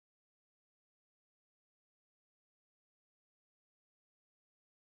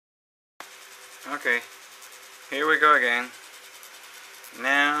Okay, here we go again.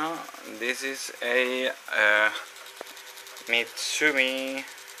 Now this is a MITSUMI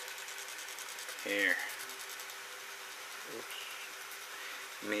here. Oops.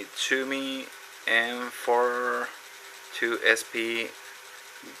 MITSUMI m42sp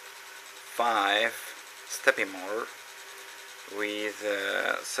 5 stepping motor with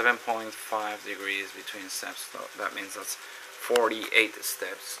 7.5 degrees between steps, so that means that's 48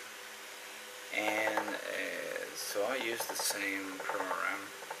 steps. And so I use the same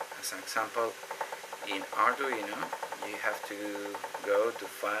program. As an example, in Arduino you have to go to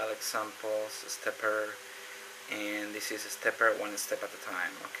File, Examples, Stepper, and this is a stepper, one step at a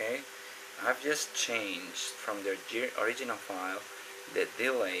time. Okay, I've just changed from the original file the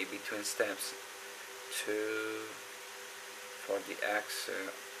delay between steps for the axe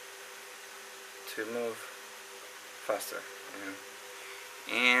to move faster.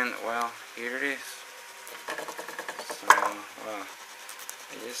 And well, here it is. So well, I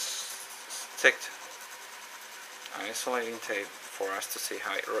just sticked isolating tape for us to see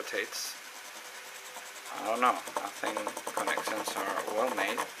how it rotates. I don't know, I think connections are well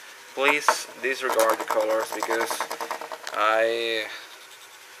made. Please disregard the colors because I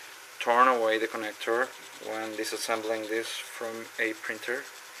torn away the connector when disassembling this from a printer,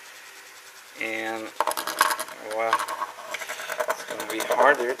 and well, it's gonna be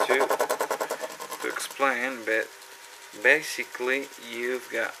harder to explain, but basically you've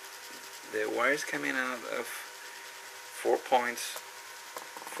got the wires coming out of 4 points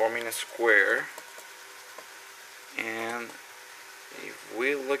forming a square, and if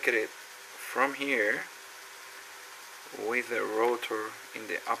we look at it from here with the rotor in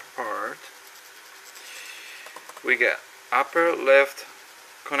the upper part, we got upper left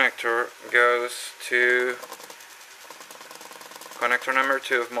connector goes to connector number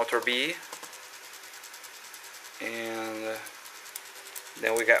 2 of motor B, and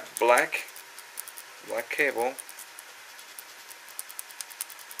then we got black cable,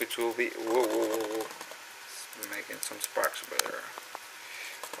 which will be whoa, it's making some sparks over there.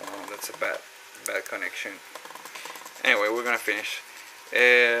 Oh, that's a bad connection. Anyway, we're gonna finish.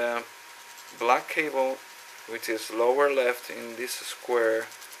 Black cable, which is lower left in this square,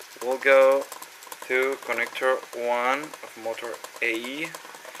 will go to connector 1 of motor A.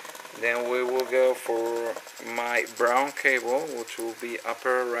 Then we will go for my brown cable, which will be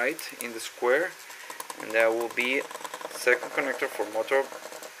upper right in the square, and that will be second connector for motor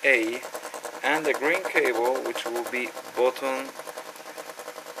A, and the green cable, which will be bottom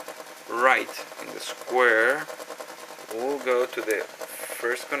right in the square, will go to the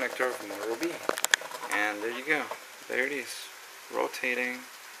first connector of motor B. And there you go, there it is, rotating,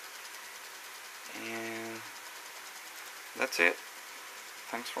 and that's it.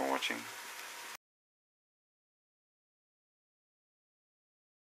 Thanks for watching.